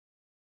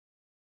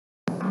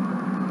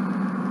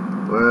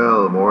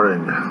Good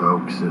morning,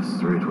 folks. It's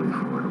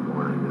 3:24 in the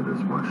morning. It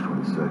is March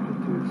 22nd,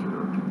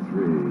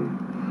 2023.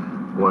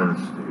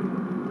 Wednesday,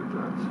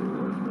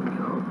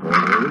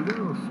 California. We got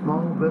a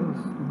small bit of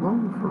snow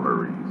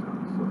flurries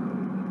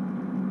outside.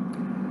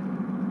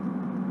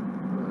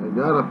 I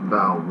got up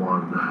about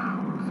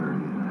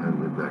 1:30.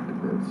 Hadn't been back to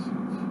bed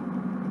since.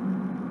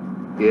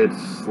 It's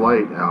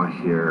slight out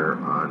here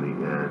on the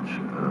edge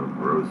of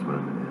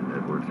Roseman and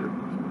Edwards Air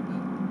Force Base.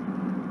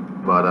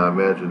 But I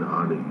imagine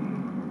on the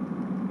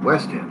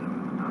west end of it,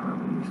 not on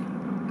the east end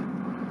of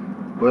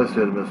it. West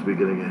end must be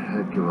getting a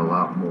heck of a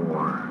lot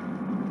more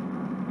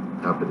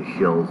up in the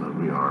hills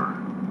than we are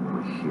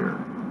over here.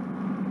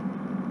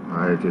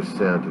 I just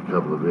sent a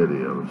couple of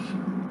videos to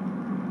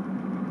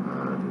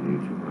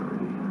YouTube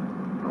already.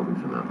 I'll be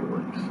sending out the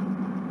links.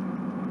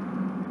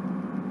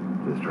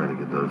 Just trying to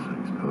get those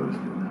things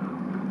posted.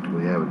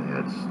 We haven't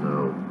had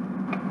snow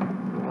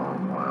in a long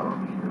while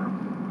up here.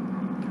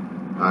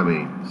 I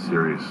mean,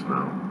 serious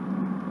snow.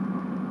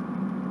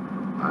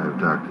 I've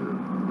talked to a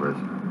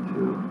resident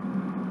who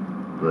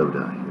lived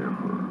out here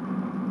for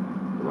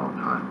a long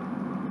time,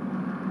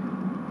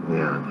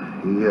 and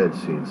he had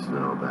seen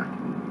snow back in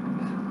the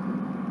 80s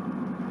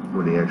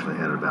when he actually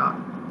had about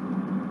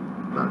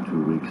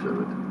 2 weeks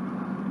of it in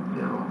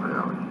Yellow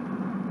Valley.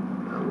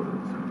 That would have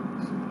been something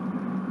to see.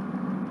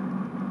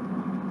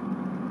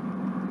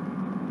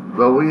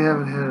 But we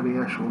haven't had any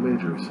actual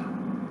majors.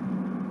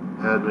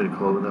 Hadn't been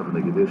cold enough, and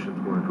the conditions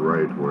weren't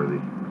right where the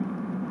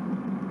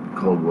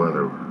cold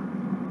weather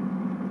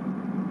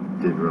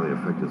didn't really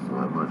affect us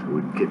all that much.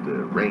 We'd get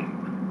the rain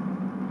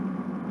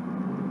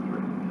when it was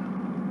raining.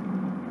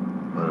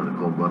 But in the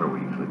cold weather,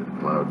 we usually get the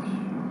clouds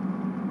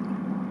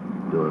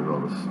doing all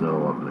the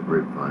snow up in the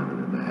grapevine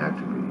and in the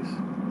Hatchebees.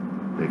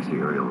 Makes the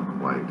area look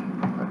white,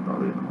 like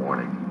probably in the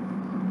morning.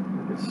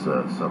 If it's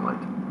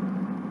sunlight.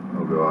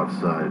 I'll go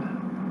outside,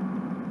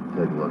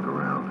 take a look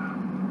around,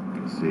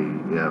 to see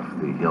if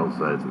the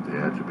hillsides of the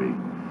Hatchebee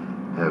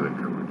have been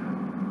covered.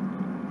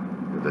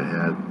 If they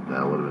had,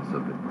 that would have been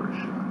something for a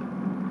shot.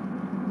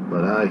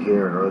 But out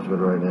here in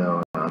Roseman right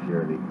now, out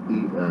here in the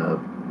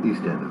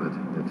east end of it,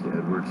 it's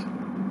Edwards.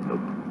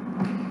 Nope.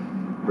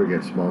 We're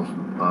getting small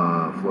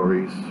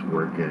flurries.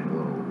 We're getting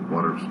little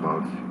water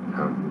spouts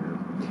out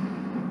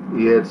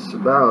here. It's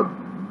about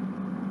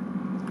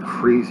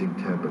freezing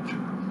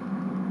temperature.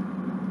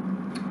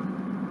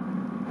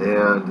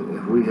 And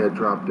if we had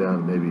dropped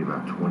down maybe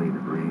about 20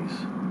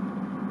 degrees,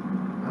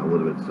 that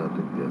would have been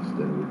something, yes,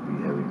 then we'd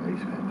be having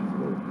ice patches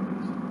all over the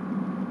place.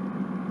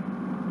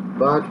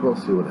 But we'll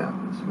see what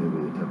happens. Maybe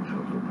the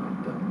temperatures will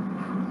drop down a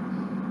little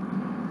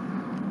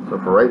further. So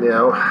for right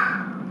now,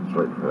 just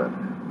waiting for that